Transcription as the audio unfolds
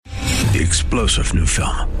The explosive new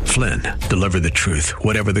film, Flynn, deliver the truth,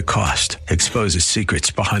 whatever the cost, exposes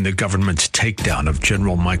secrets behind the government's takedown of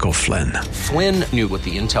General Michael Flynn. Flynn knew what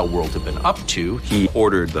the intel world had been up to. He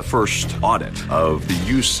ordered the first audit of the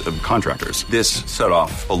use of contractors. This set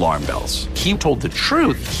off alarm bells. He told the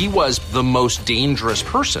truth. He was the most dangerous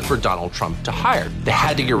person for Donald Trump to hire. They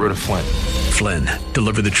had to get rid of Flynn. Flynn,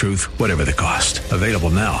 deliver the truth, whatever the cost. Available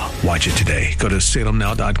now. Watch it today. Go to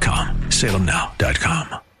salemnow.com.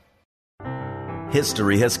 salemnow.com.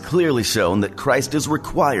 History has clearly shown that Christ is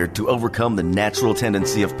required to overcome the natural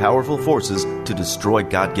tendency of powerful forces to destroy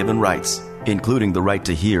God-given rights, including the right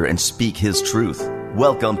to hear and speak His truth.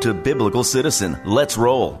 Welcome to Biblical Citizen. Let's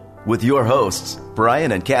roll with your hosts,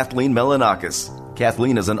 Brian and Kathleen Melanakis.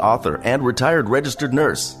 Kathleen is an author and retired registered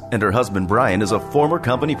nurse, and her husband Brian is a former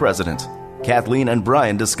company president. Kathleen and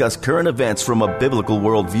Brian discuss current events from a biblical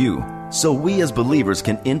worldview, so we as believers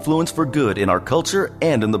can influence for good in our culture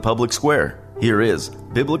and in the public square. Here is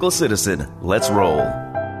Biblical Citizen. Let's roll.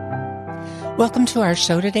 Welcome to our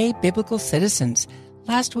show today, Biblical Citizens.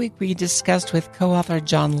 Last week we discussed with co-author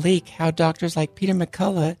John Leake how doctors like Peter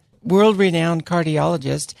McCullough, world-renowned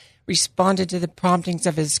cardiologist, responded to the promptings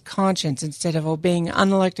of his conscience instead of obeying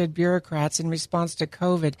unelected bureaucrats in response to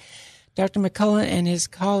COVID. Dr. McCullough and his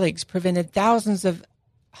colleagues prevented thousands of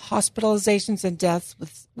hospitalizations and deaths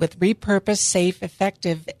with repurposed, safe,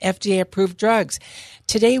 effective, FDA-approved drugs.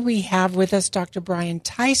 Today we have with us Dr. Brian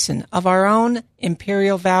Tyson of our own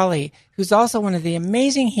Imperial Valley, who's also one of the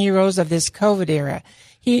amazing heroes of this COVID era.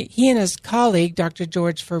 He and his colleague, Dr.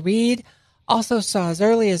 George Fareed, also saw as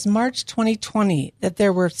early as March 2020 that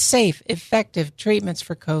there were safe, effective treatments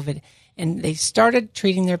for COVID, and they started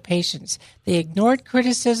treating their patients. They ignored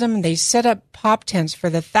criticism, and they set up pop tents for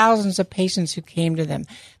the thousands of patients who came to them.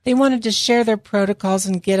 They wanted to share their protocols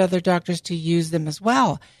and get other doctors to use them as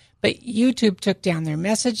well. But YouTube took down their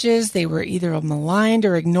messages. They were either maligned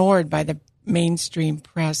or ignored by the mainstream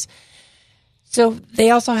press. So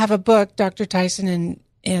they also have a book, Dr. Tyson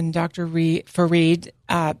and Dr. Fareed,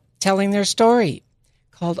 telling their story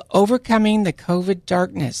called Overcoming the COVID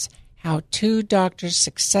Darkness, how two doctors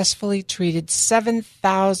successfully treated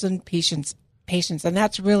 7,000 patients. And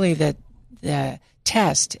that's really the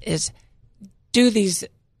test is, do these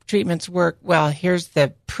treatments work? Well, here's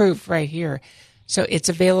the proof right here. So it's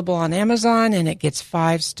available on Amazon, and it gets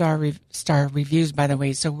 5-star reviews, by the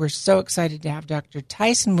way. So we're so excited to have Dr.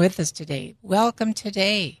 Tyson with us today. Welcome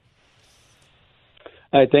today.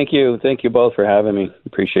 Hi, thank you. Thank you both for having me.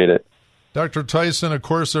 Appreciate it. Dr. Tyson, of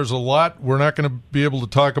course, there's a lot. We're not going to be able to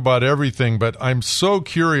talk about everything, but I'm so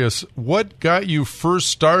curious, what got you first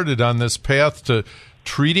started on this path to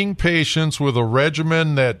treating patients with a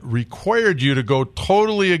regimen that required you to go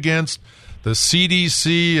totally against the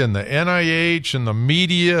CDC and the NIH and the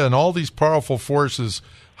media and all these powerful forces?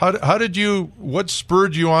 What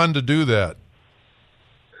spurred you on to do that?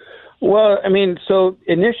 Well, I mean, so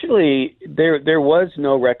initially there was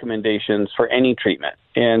no recommendations for any treatment.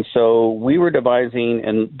 And so we were devising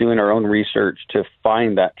and doing our own research to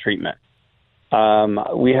find that treatment.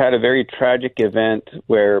 We had a very tragic event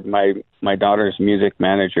where my daughter's music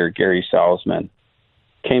manager, Gary Salzman,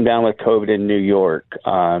 came down with COVID in New York.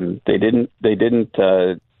 They didn't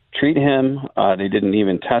treat him. They didn't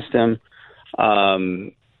even test him.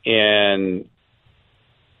 And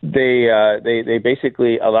they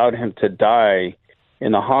basically allowed him to die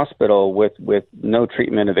in the hospital with no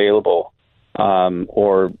treatment available,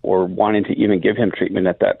 or wanting to even give him treatment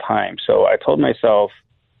at that time. So I told myself,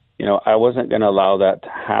 I wasn't going to allow that to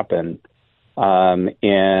happen.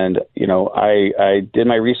 And I did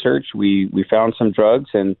my research. We found some drugs,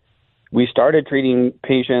 and we started treating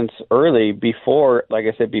patients early before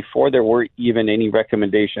there were even any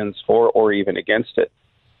recommendations for or even against it.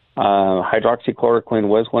 Hydroxychloroquine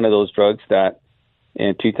was one of those drugs that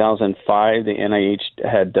in 2005, the NIH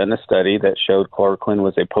had done a study that showed chloroquine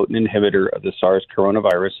was a potent inhibitor of the SARS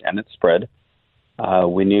coronavirus and its spread.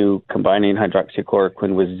 We knew combining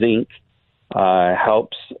hydroxychloroquine with zinc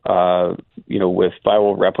helps, with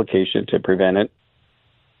viral replication to prevent it.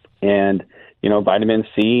 And, vitamin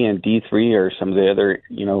C and D3 are some of the other,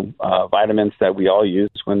 vitamins that we all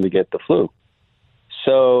use when we get the flu.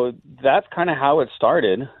 So that's kind of how it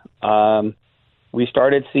started. We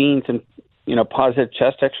started seeing some, positive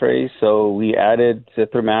chest x-rays. So we added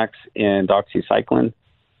Zithromax and doxycycline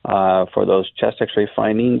for those chest x-ray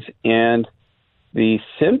findings. And the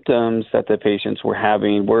symptoms that the patients were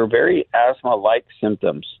having were very asthma-like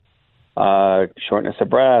symptoms, shortness of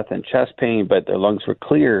breath and chest pain, but their lungs were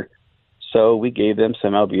clear. So we gave them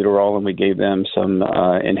some albuterol and we gave them some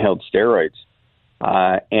inhaled steroids.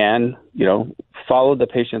 And followed the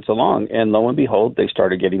patients along, and lo and behold, they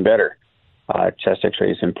started getting better. Chest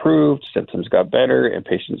x-rays improved, symptoms got better, and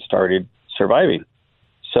patients started surviving.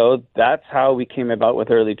 So that's how we came about with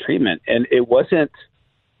early treatment. And it wasn't,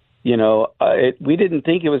 we didn't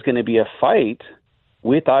think it was going to be a fight.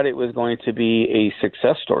 We thought it was going to be a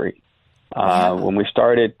success story. When we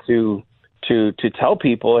started to tell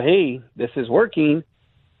people, hey, this is working,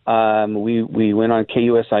 we went on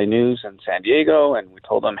KUSI News in San Diego, and we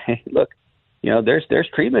told them, hey, look, there's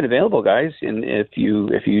treatment available, guys, and if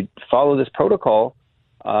you follow this protocol,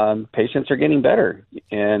 patients are getting better,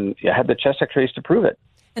 and you had the chest x-rays to prove it.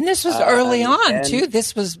 And this was early on, too.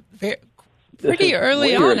 This was pretty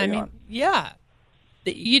early on. I mean, yeah.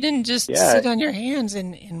 You didn't just sit on your hands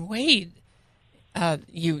and wait.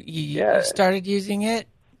 You started using it.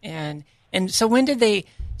 And so when did they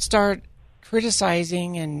start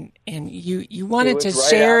criticizing and you wanted to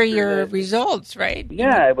share your results, right?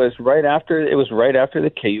 Yeah, it was right after the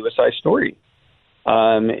KUSI story.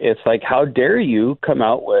 It's like, how dare you come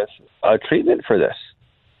out with a treatment for this?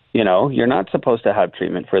 You're not supposed to have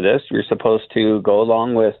treatment for this. You're supposed to go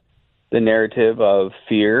along with the narrative of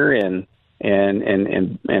fear and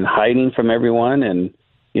hiding from everyone and,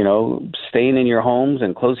 staying in your homes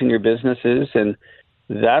and closing your businesses. And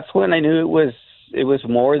that's when I knew it was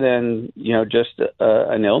more than, just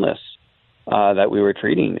an illness that we were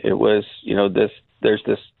treating. It was, there's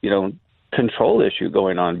this control issue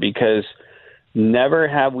going on, because never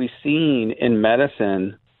have we seen in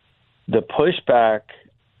medicine the pushback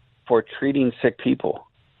for treating sick people.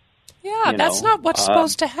 Yeah, that's not what's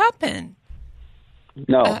supposed to happen.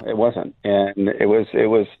 No, it wasn't, and it was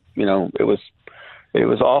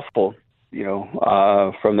awful.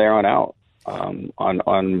 From there on out,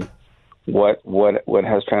 on what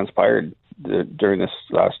has transpired during this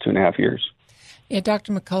last 2.5 years. Yeah,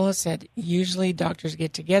 Dr. McCullough said usually doctors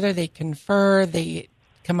get together, they confer, they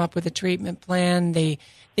come up with a treatment plan, they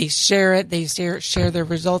share it, they share their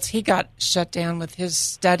results. He got shut down with his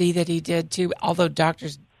study that he did too, although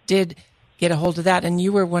doctors did get a hold of that, and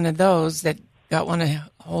you were one of those that got a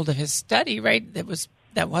hold of his study, right? That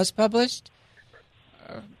was published.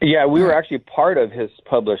 Yeah, we were actually part of his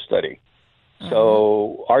published study.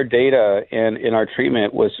 So our data and in our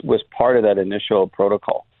treatment was part of that initial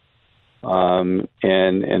protocol, and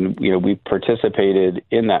we participated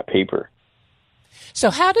in that paper. So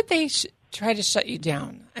how did they try to shut you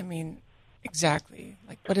down? I mean, exactly.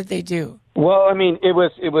 Like, what did they do? Well, I mean, it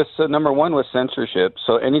was number one was censorship.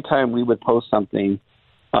 So anytime we would post something,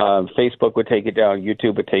 Facebook would take it down,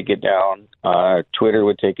 YouTube would take it down, Twitter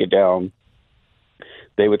would take it down.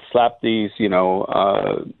 They would slap these,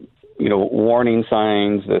 warning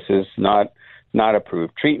signs. This is not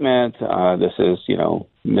approved treatment. This is,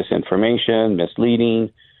 misinformation,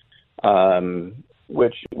 misleading,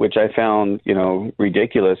 which I found,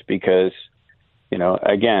 ridiculous, because,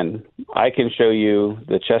 again, I can show you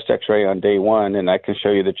the chest x-ray on day 1, and I can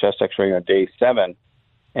show you the chest x-ray on day 7,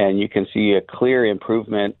 and you can see a clear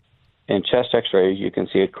improvement in chest x-rays. You can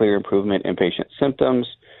see a clear improvement in patient symptoms.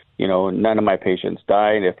 None of my patients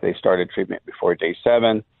died if they started treatment before day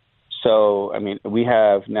 7. So, I mean, we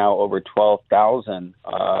have now over 12,000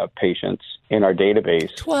 patients in our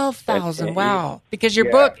database. 12,000, wow. Because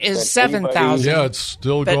your book is 7,000. Yeah, it's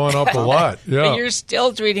still going up a lot. Yeah. But you're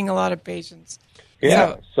still treating a lot of patients.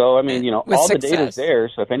 Yeah. So I mean, all the data is there.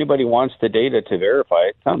 So if anybody wants the data to verify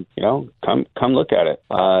it, come look at it.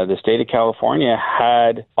 The state of California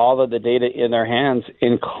had all of the data in their hands,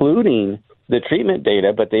 including the treatment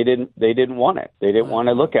data, but they didn't want it. They didn't want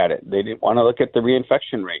to look at it. They didn't want to look at the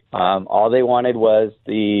reinfection rate. All they wanted was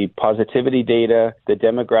the positivity data, the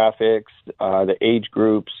demographics, the age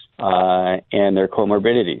groups, and their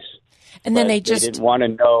comorbidities. And then they didn't want to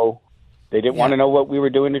know. They didn't want to know what we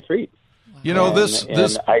were doing to treat.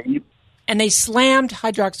 And they slammed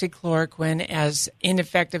hydroxychloroquine as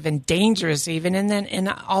ineffective and dangerous, even, and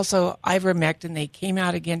also ivermectin. They came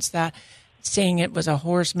out against that, saying it was a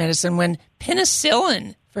horse medicine, when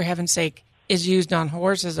penicillin, for heaven's sake, is used on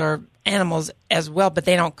horses or animals as well, but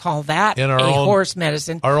they don't call that horse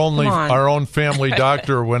medicine. Our own family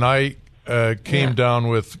doctor, when I came down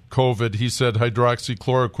with COVID, he said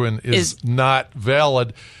hydroxychloroquine is not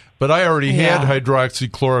valid. But I already had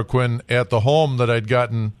hydroxychloroquine at the home that I'd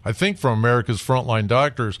gotten, I think, from America's Frontline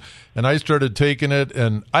Doctors. And I started taking it,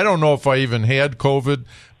 and I don't know if I even had COVID,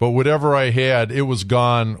 but whatever I had, it was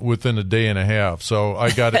gone within a day and a half. So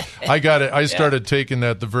I got it. I started taking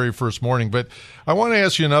that the very first morning. But I want to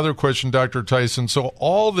ask you another question, Dr. Tyson. So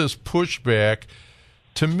all this pushback,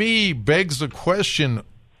 to me, begs the question,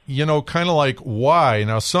 kind of like, why?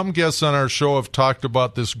 Now, some guests on our show have talked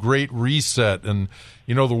about this great reset and,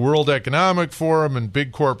 the World Economic Forum and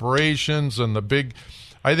big corporations and the big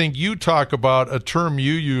I think you talk about a term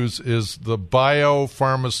you use is the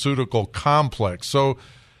biopharmaceutical complex. So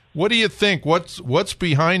what do you think? What's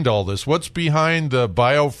behind all this? What's behind the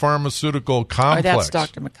biopharmaceutical complex? That's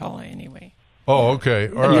Dr. McCullough anyway. Oh, okay.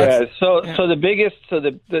 All right. Yeah. So the biggest,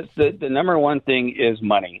 the number one thing is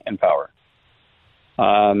money and power.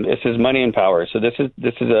 This is money and power. So this is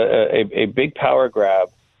a big power grab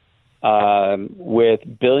with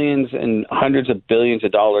billions and hundreds of billions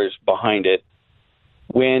of dollars behind it.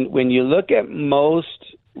 When you look at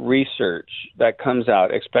most research that comes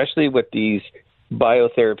out, especially with these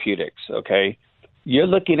biotherapeutics, okay, you're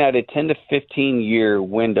looking at a 10 to 15 year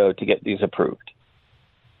window to get these approved.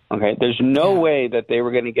 Okay, there's no way that they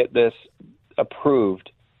were going to get this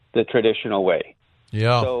approved the traditional way.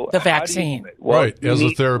 Yeah, so the vaccine, right, as a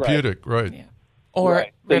therapeutic, right? Yeah. Or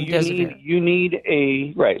so you need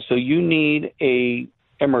a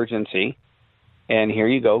emergency, and here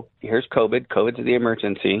you go. Here's COVID. COVID's the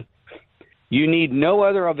emergency. You need no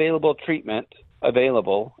other available treatment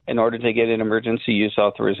available in order to get an emergency use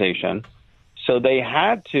authorization. So they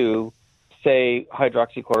had to say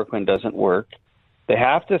hydroxychloroquine doesn't work. They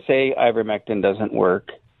have to say ivermectin doesn't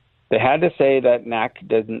work. They had to say that NAC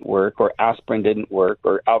didn't work, or aspirin didn't work,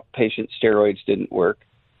 or outpatient steroids didn't work.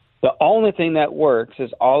 The only thing that works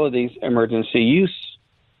is all of these emergency use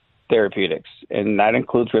therapeutics, and that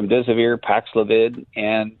includes remdesivir, Paxlovid,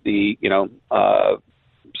 and the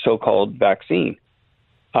so-called vaccine.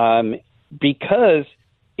 Because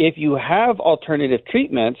if you have alternative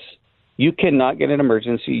treatments, you cannot get an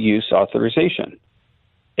emergency use authorization.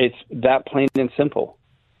 It's that plain and simple.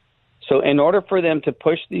 So in order for them to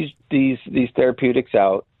push these therapeutics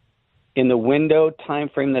out in the window time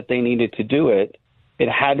frame that they needed to do it, it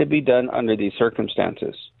had to be done under these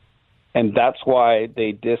circumstances. And that's why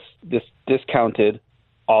they discounted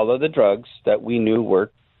all of the drugs that we knew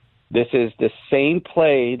worked. This is the same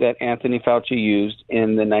play that Anthony Fauci used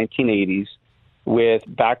in the 1980s with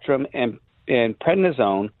Bactrim and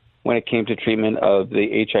prednisone when it came to treatment of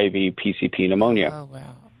the HIV PCP pneumonia. Oh,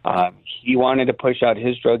 wow. He wanted to push out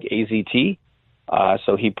his drug AZT,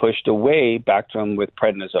 so he pushed away Bactrim with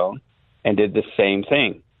prednisone and did the same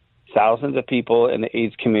thing. Thousands of people in the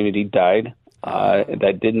AIDS community died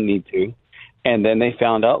that didn't need to. And then they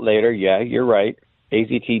found out later, yeah, you're right,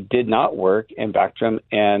 AZT did not work, and Bactrim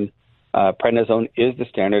and prednisone is the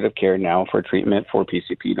standard of care now for treatment for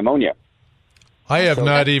PCP pneumonia. I have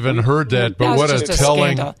not even heard that, but what a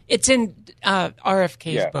telling... Scandal. It's in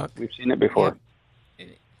RFK's book. We've seen it before.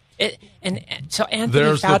 So Anthony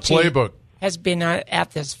There's Fauci the playbook. Has been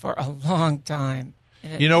at this for a long time.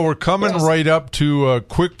 We're coming right up to a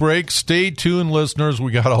quick break. Stay tuned, listeners.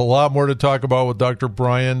 We got a lot more to talk about with Dr.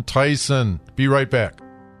 Brian Tyson. Be right back.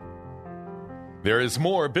 There is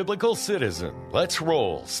more Biblical Citizen. Let's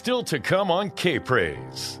roll. Still to come on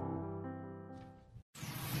K-Praise.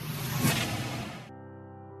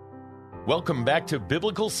 Welcome back to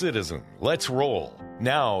Biblical Citizen. Let's roll.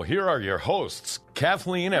 Now, here are your hosts,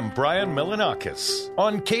 Kathleen and Brian Milanakis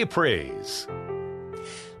on K-Praise.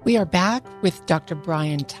 We are back with Dr.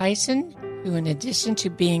 Brian Tyson, who, in addition to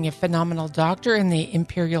being a phenomenal doctor in the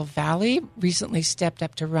Imperial Valley, recently stepped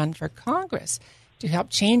up to run for Congress to help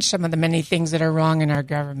change some of the many things that are wrong in our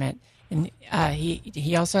government. And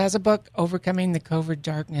he also has a book, Overcoming the Covert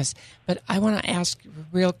Darkness. But I want to ask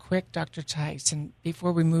real quick, Dr. Tyson,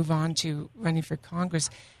 before we move on to running for Congress,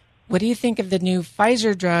 what do you think of the new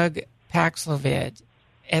Pfizer drug, Paxlovid,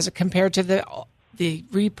 as compared to the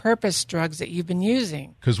repurposed drugs that you've been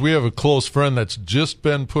using? Because we have a close friend that's just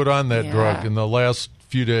been put on that drug in the last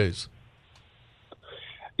few days.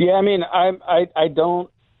 Yeah, I mean, I don't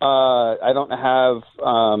have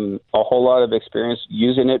a whole lot of experience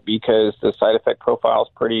using it because the side effect profile is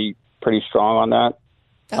pretty strong on that.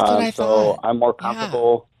 That's what I thought. So I'm more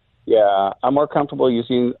comfortable. Yeah, I'm more comfortable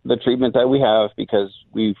using the treatment that we have because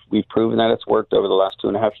we've proven that it's worked over the last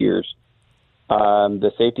 2.5 years.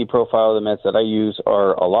 The safety profile of the meds that I use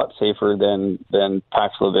are a lot safer than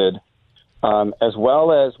Paxlovid, as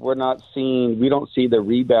well as we don't see the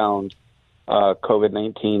rebound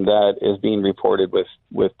COVID-19 that is being reported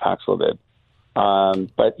with Paxlovid.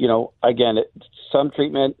 But, again, some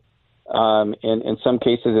treatment in some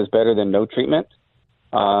cases is better than no treatment.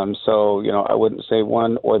 So, I wouldn't say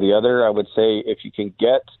one or the other. I would say if you can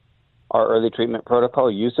get our early treatment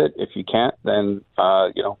protocol, use it. If you can't, then,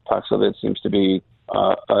 Paxlovid seems to be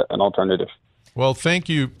an alternative. Well, thank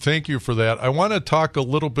you for that. I want to talk a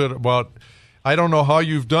little bit about I don't know how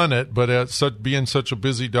you've done it, but being such a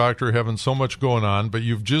busy doctor, having so much going on, but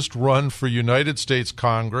you've just run for United States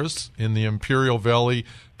Congress in the Imperial Valley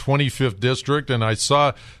 25th District, and I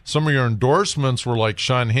saw some of your endorsements were like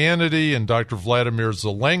Sean Hannity and Dr. Vladimir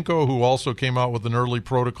Zelenko, who also came out with an early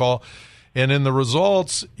protocol. And in the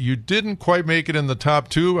results, you didn't quite make it in the top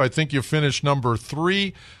 2. I think you finished number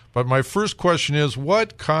 3. But my first question is,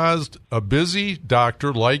 what caused a busy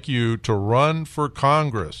doctor like you to run for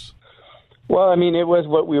Congress? Well, I mean, it was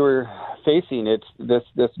what we were facing. It's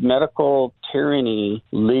this medical tyranny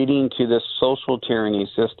leading to this social tyranny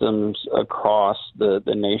systems across the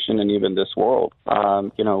nation and even this world.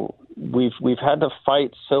 We've had to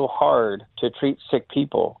fight so hard to treat sick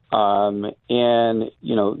people, and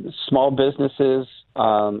small businesses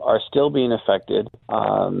are still being affected.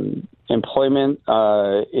 Employment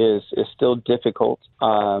is still difficult.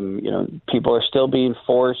 People are still being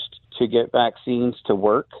forced to get vaccines to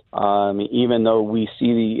work, even though we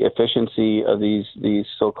see the efficiency of these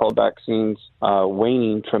so-called vaccines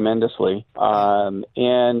waning tremendously.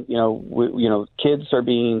 Kids are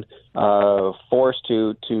being forced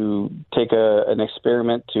to take an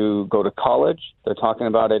experiment to go to college. They're talking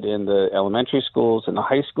about it in the elementary schools and the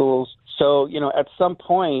high schools. So, at some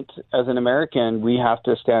point, as an American, we have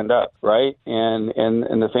to stand up, right? And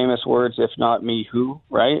the famous words, if not me, who,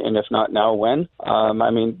 right? And if not now, when?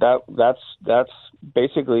 That's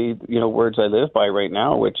basically, words I live by right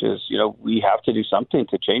now, which is, we have to do something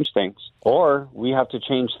to change things, or we have to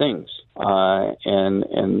change things.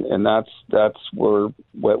 And that's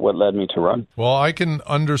what led me to run. Well, I can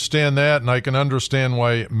understand that, and I can understand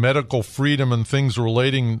why medical freedom and things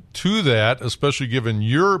relating to that, especially given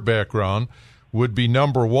your background, would be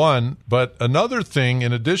number one. But another thing,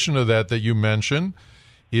 in addition to that you mentioned,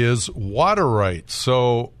 is water rights.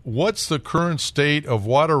 So what's the current state of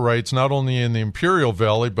water rights, not only in the Imperial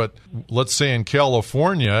Valley, but let's say in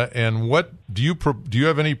California? And what do you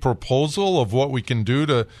have any proposal of what we can do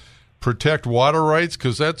to protect water rights?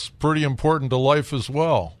 Because that's pretty important to life as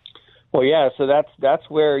well. Well, yeah, so that's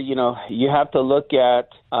where, you have to look at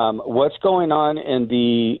what's going on in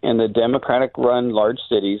the Democratic-run large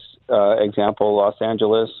cities, example, Los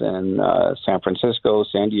Angeles and San Francisco,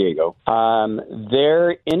 San Diego.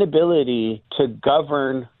 Their inability to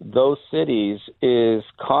govern those cities is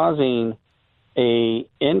causing a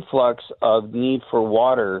influx of need for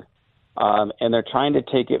water, and they're trying to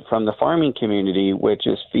take it from the farming community, which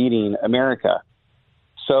is feeding America.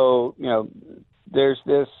 So, there's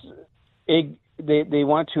this... They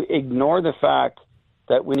want to ignore the fact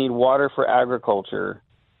that we need water for agriculture.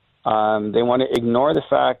 They want to ignore the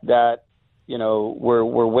fact that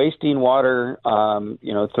we're wasting water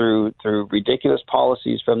through ridiculous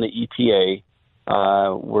policies from the EPA.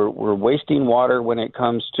 We're wasting water when it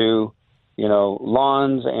comes to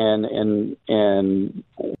lawns and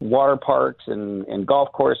water parks and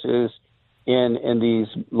golf courses in these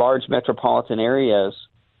large metropolitan areas.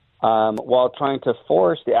 While trying to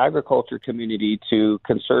force the agriculture community to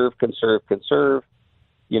conserve. They've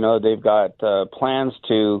got plans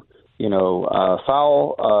to,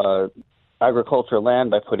 foul agricultural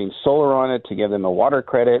land by putting solar on it to give them a water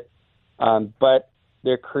credit. But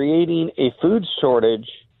they're creating a food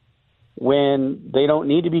shortage when they don't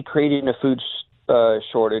need to be creating a food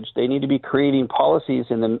shortage. They need to be creating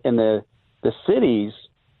policies in the cities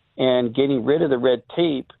and getting rid of the red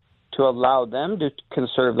tape to allow them to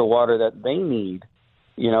conserve the water that they need,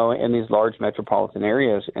 in these large metropolitan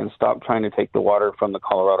areas, and stop trying to take the water from the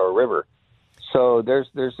Colorado River. So there's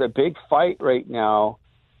a big fight right now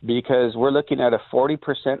because we're looking at a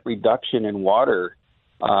 40% reduction in water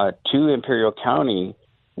to Imperial County,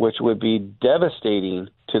 which would be devastating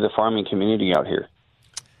to the farming community out here.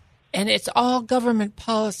 And it's all government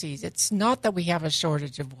policies. It's not that we have a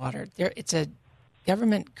shortage of water. It's a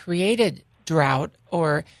government-created drought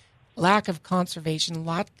or lack of conservation,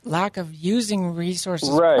 lack of using resources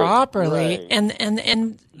properly, right.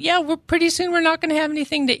 and we're pretty soon we're not going to have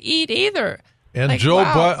anything to eat either. And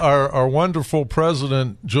our wonderful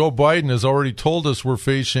president Joe Biden has already told us we're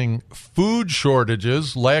facing food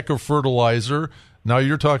shortages, lack of fertilizer. Now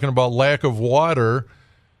you're talking about lack of water.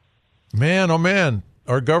 Man, oh man,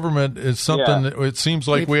 our government is something that it seems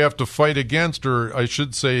like we have to fight against, or I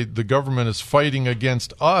should say, the government is fighting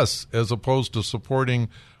against us as opposed to supporting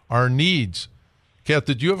our needs. Kath,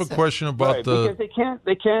 did you have a question about because they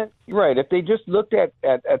can't, right. If they just looked at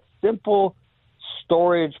simple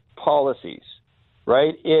storage policies,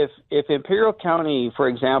 right? If Imperial County, for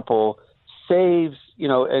example, saves,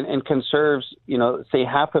 and conserves, say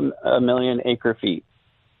 500,000 acre feet,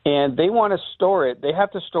 and they want to store it, they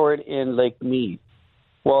have to store it in Lake Mead.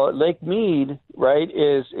 Well, Lake Mead, right,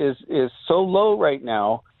 is so low right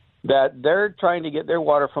now that they're trying to get their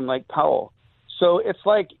water from Lake Powell. So it's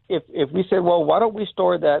like if we said, well, why don't we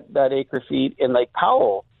store that acre feet in Lake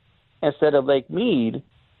Powell instead of Lake Mead,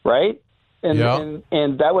 right? And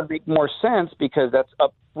that would make more sense because that's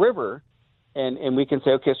upriver. And we can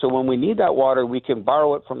say, okay, so when we need that water, we can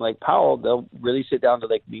borrow it from Lake Powell. They'll release it down to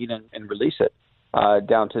Lake Mead and release it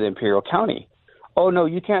down to the Imperial County. Oh, no,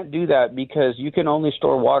 you can't do that because you can only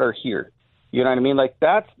store water here. You know what I mean? Like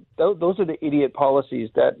those are the idiot policies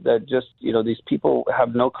that just, these people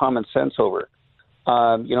have no common sense over.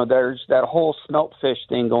 There's that whole smelt fish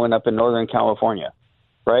thing going up in Northern California,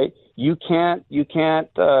 right? You can't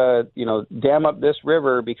dam up this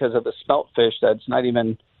river because of the smelt fish that's not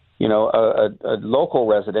even, a local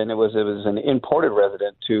resident. It was an imported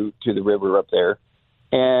resident to the river up there.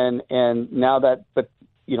 And now that, but,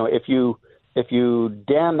 if you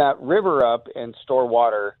dam that river up and store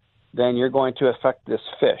water, then you're going to affect this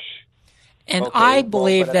fish. And I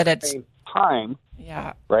believe that at the same time,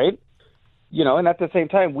 right? And at the same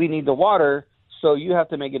time, we need the water, so you have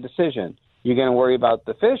to make a decision. You're going to worry about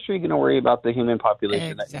the fish, or you're going to worry about the human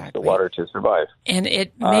population that needs the water to survive. And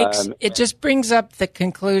it makes it just brings up the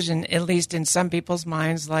conclusion, at least in some people's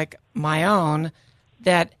minds, like my own,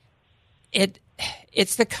 that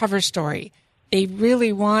it's the cover story. They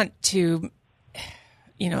really want to,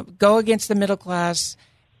 go against the middle class,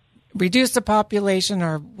 reduce the population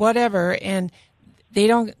or whatever, and they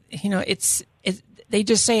don't, they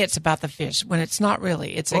just say it's about the fish when it's not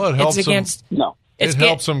really. It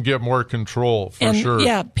helps them get more control for sure.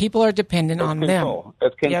 Yeah, people are dependent on control. them.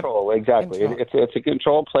 It's control, exactly. Control. It's a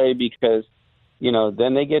control play because,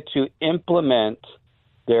 then they get to implement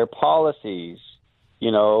their policies,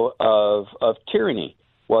 of tyranny.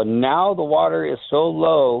 Well, now the water is so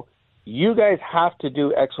low, you guys have to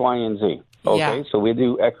do X, Y, and Z. Okay, so we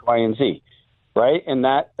do X, Y, and Z, right? And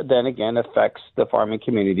that then again affects the farming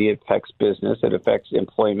community. It affects business. It affects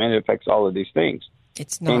employment. It affects all of these things.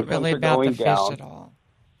 It's not really about the fish at all.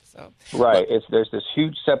 So right. There's this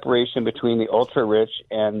huge separation between the ultra rich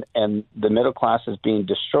and the middle class is being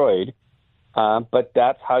destroyed. But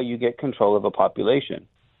that's how you get control of a population.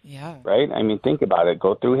 Yeah. Right. I mean, think about it.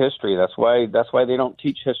 Go through history. That's why they don't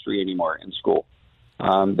teach history anymore in school.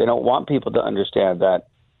 They don't want people to understand that.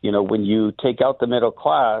 When you take out the middle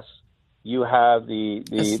class, you have the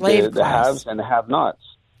haves and the have-nots.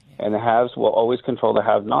 Yeah. And the haves will always control the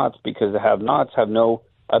have-nots because the have-nots have no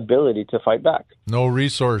ability to fight back. No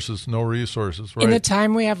resources, right. In the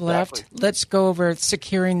time we have left, let's go over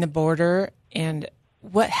securing the border and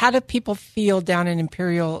how do people feel down in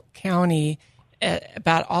Imperial County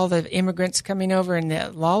about all the immigrants coming over and the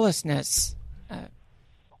lawlessness?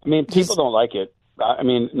 People don't like it.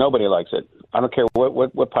 Nobody likes it. I don't care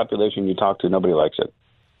what population you talk to, nobody likes it.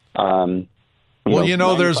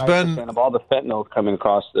 There's been of all the fentanyl coming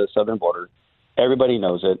across the southern border. Everybody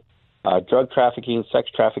knows it. Drug trafficking, sex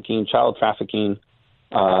trafficking, child trafficking.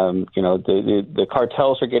 The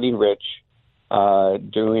cartels are getting rich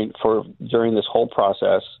during this whole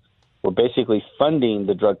process. We're basically funding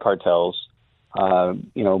the drug cartels,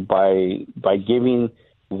 by giving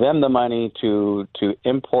them the money to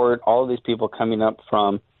import all of these people coming up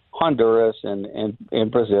from Honduras and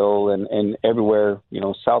Brazil and everywhere,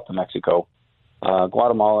 south of Mexico,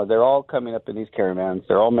 Guatemala. They're all coming up in these caravans.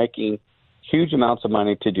 They're all making huge amounts of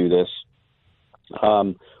money to do this.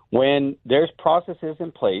 When there's processes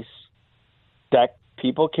in place that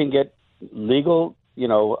people can get legal,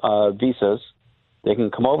 visas, they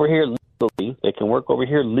can come over here legally, they can work over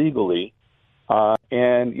here legally. My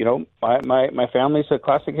family's a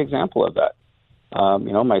classic example of that.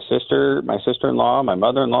 My sister-in-law, my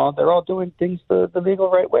mother-in-law, they're all doing things the legal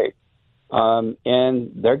right way.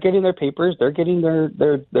 And they're getting their papers, they're getting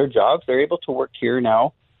their jobs, they're able to work here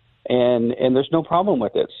now, and there's no problem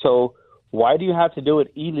with it. So why do you have to do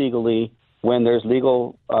it illegally when there's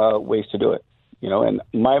legal ways to do it? And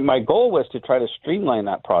my goal was to try to streamline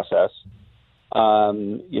that process,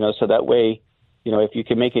 so that way, if you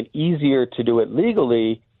can make it easier to do it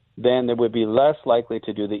legally, then there would be less likely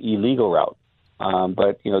to do the illegal route.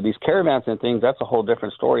 But these caravans and things, that's a whole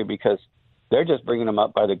different story because they're just bringing them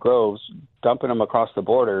up by the groves, dumping them across the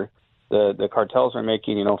border. The cartels are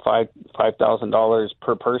making, $5,000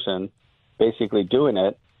 per person basically doing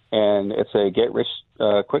it, and it's a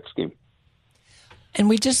get-rich-quick scheme. And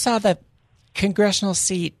we just saw the congressional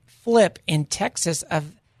seat flip in Texas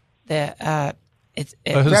of the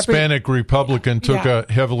a Hispanic Republican took a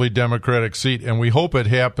heavily Democratic seat, and we hope it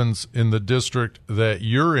happens in the district that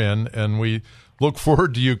you're in, and we look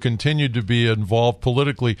forward to you continue to be involved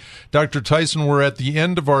politically. Dr. Tyson, we're at the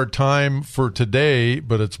end of our time for today,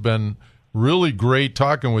 but it's been really great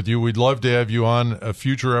talking with you. We'd love to have you on a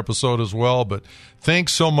future episode as well, but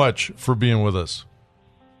thanks so much for being with us.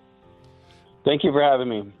 Thank you for having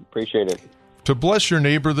me. Appreciate it. To bless your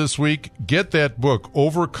neighbor this week, get that book,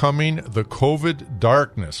 Overcoming the COVID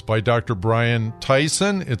Darkness by Dr. Brian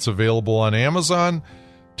Tyson. It's available on Amazon.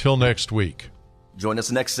 Till next week. Join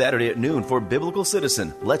us next Saturday at noon for Biblical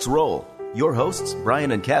Citizen. Let's roll. Your hosts,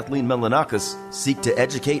 Brian and Kathleen Melanakis, seek to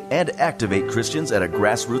educate and activate Christians at a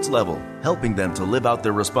grassroots level, helping them to live out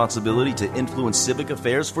their responsibility to influence civic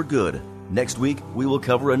affairs for good. Next week, we will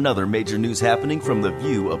cover another major news happening from the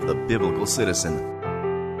view of the biblical citizen.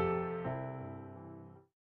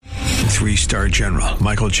 3-star General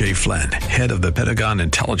Michael J. Flynn, head of the Pentagon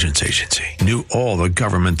Intelligence Agency, knew all the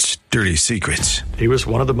government's dirty secrets. He was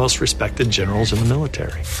one of the most respected generals in the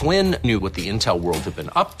military. Flynn knew what the intel world had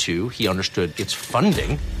been up to. He understood its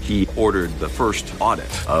funding. He ordered the first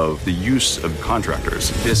audit of the use of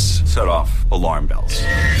contractors. This set off alarm bells.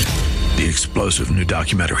 The explosive new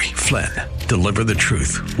documentary, Flynn, Deliver the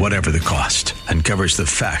Truth, Whatever the Cost, uncovers the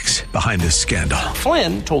facts behind this scandal.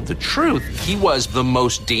 Flynn told the truth. He was the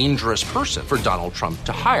most dangerous person for Donald Trump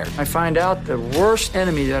to hire. I find out the worst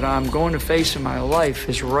enemy that I'm going to face in my life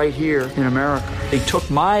is right here in America. They took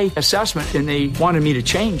my assessment and they wanted me to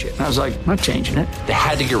change it. And I was like, I'm not changing it. They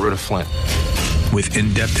had to get rid of Flynn. With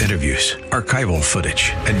in-depth interviews, archival footage,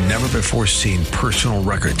 and never-before-seen personal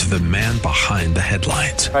records of the man behind the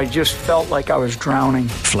headlines. I just felt like I was drowning.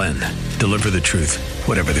 Flynn, Deliver the Truth,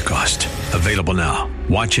 Whatever the Cost. Available now.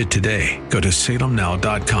 Watch it today. Go to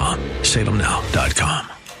salemnow.com.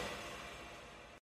 salemnow.com.